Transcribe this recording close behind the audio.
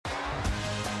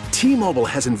T-Mobile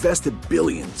has invested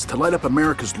billions to light up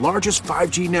America's largest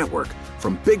 5G network,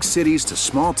 from big cities to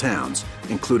small towns,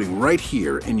 including right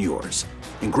here in yours.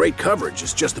 And great coverage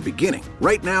is just the beginning.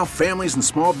 Right now, families and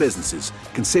small businesses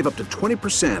can save up to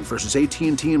 20% versus AT&T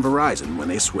and Verizon when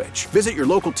they switch. Visit your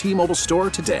local T-Mobile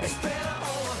store today.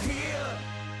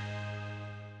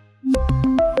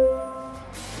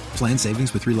 Plan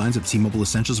savings with 3 lines of T-Mobile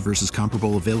Essentials versus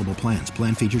comparable available plans.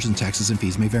 Plan features and taxes and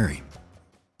fees may vary.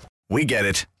 We get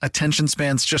it. Attention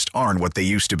spans just aren't what they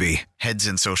used to be. Heads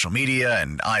in social media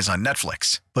and eyes on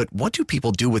Netflix. But what do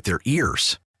people do with their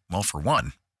ears? Well, for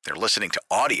one, they're listening to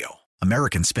audio.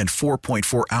 Americans spend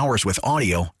 4.4 hours with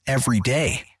audio every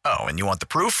day. Oh, and you want the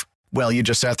proof? Well, you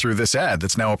just sat through this ad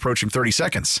that's now approaching 30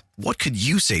 seconds. What could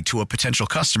you say to a potential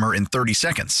customer in 30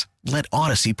 seconds? Let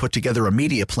Odyssey put together a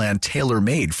media plan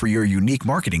tailor-made for your unique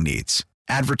marketing needs.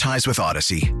 Advertise with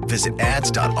Odyssey. Visit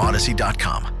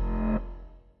ads.odyssey.com.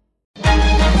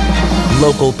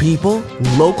 Local people,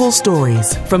 local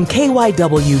stories. From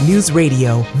KYW News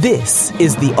Radio, this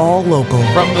is the All Local.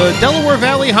 From the Delaware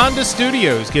Valley Honda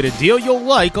Studios, get a deal you'll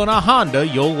like on a Honda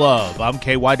you'll love. I'm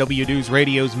KYW News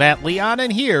Radio's Matt Leon,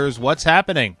 and here's what's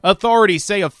happening. Authorities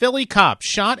say a Philly cop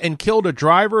shot and killed a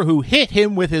driver who hit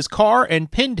him with his car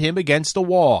and pinned him against a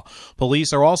wall.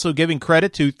 Police are also giving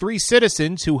credit to 3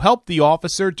 citizens who helped the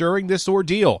officer during this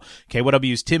ordeal.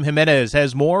 KYW's Tim Jimenez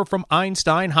has more from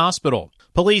Einstein Hospital.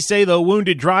 Police say the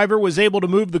wounded driver was able to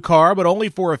move the car, but only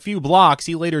for a few blocks.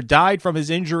 He later died from his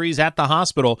injuries at the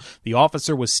hospital. The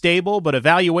officer was stable, but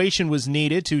evaluation was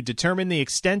needed to determine the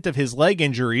extent of his leg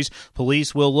injuries.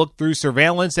 Police will look through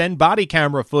surveillance and body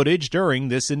camera footage during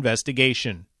this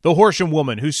investigation. The Horsham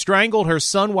woman who strangled her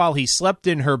son while he slept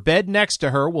in her bed next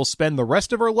to her will spend the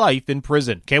rest of her life in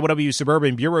prison. KYW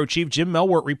Suburban Bureau Chief Jim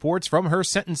Melwart reports from her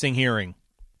sentencing hearing.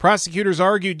 Prosecutors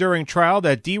argued during trial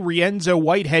that DeRienzo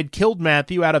Whitehead killed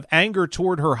Matthew out of anger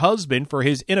toward her husband for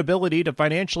his inability to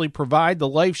financially provide the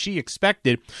life she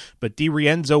expected. But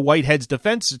DeRienzo Whitehead's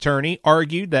defense attorney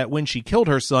argued that when she killed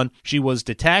her son, she was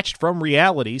detached from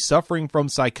reality, suffering from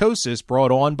psychosis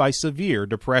brought on by severe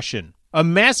depression. A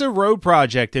massive road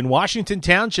project in Washington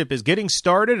Township is getting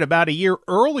started about a year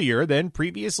earlier than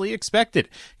previously expected.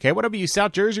 KYW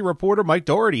South Jersey reporter Mike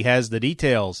Doherty has the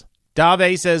details.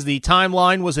 Dave says the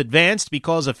timeline was advanced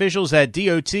because officials at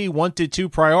DOT wanted to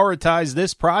prioritize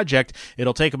this project.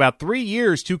 It'll take about 3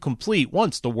 years to complete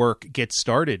once the work gets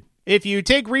started. If you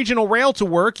take regional rail to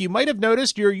work, you might have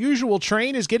noticed your usual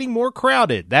train is getting more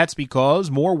crowded. That's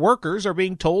because more workers are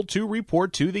being told to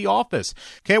report to the office.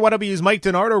 KYW's Mike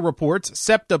DiNardo reports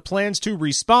SEPTA plans to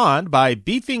respond by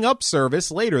beefing up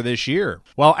service later this year.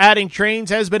 While adding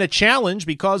trains has been a challenge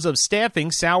because of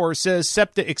staffing, Sauer says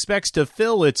SEPTA expects to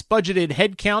fill its budgeted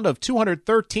headcount of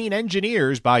 213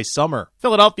 engineers by summer.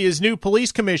 Philadelphia's new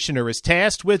police commissioner is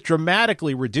tasked with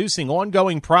dramatically reducing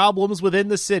ongoing problems within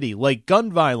the city, like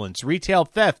gun violence, retail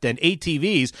theft, and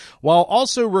ATVs, while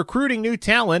also recruiting new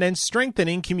talent and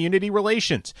strengthening community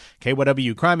relations.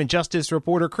 KYW Crime and Justice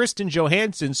reporter Kristen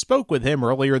Johansson spoke with him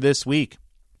earlier this week.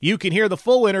 You can hear the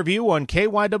full interview on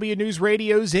KYW News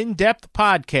Radio's In-Depth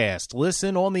podcast.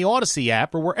 Listen on the Odyssey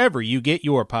app or wherever you get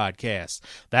your podcasts.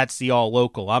 That's the All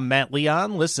Local. I'm Matt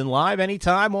Leon. Listen live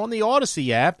anytime on the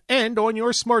Odyssey app and on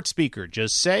your smart speaker.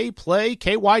 Just say, play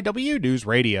KYW News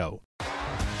Radio.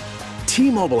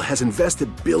 T-Mobile has invested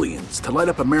billions to light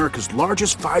up America's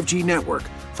largest 5G network,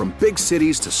 from big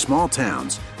cities to small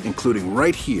towns, including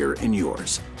right here in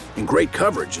yours. And great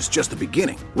coverage is just the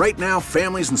beginning. Right now,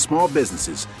 families and small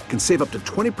businesses can save up to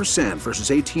 20%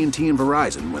 versus AT&T and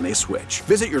Verizon when they switch.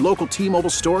 Visit your local T-Mobile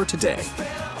store today.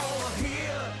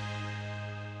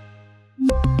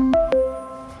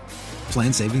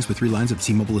 Plan savings with 3 lines of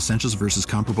T-Mobile Essentials versus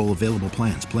comparable available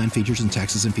plans. Plan features and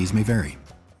taxes and fees may vary.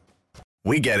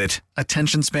 We get it.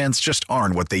 Attention spans just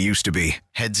aren't what they used to be.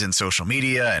 Heads in social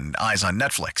media and eyes on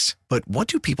Netflix. But what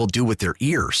do people do with their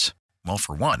ears? Well,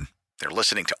 for one, they're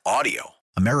listening to audio.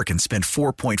 Americans spend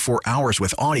 4.4 hours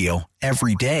with audio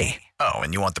every day. Oh,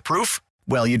 and you want the proof?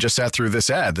 Well, you just sat through this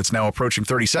ad that's now approaching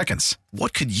 30 seconds.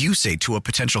 What could you say to a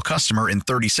potential customer in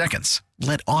 30 seconds?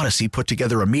 Let Odyssey put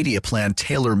together a media plan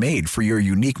tailor-made for your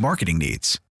unique marketing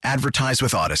needs. Advertise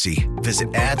with Odyssey.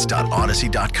 Visit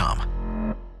ads.odyssey.com.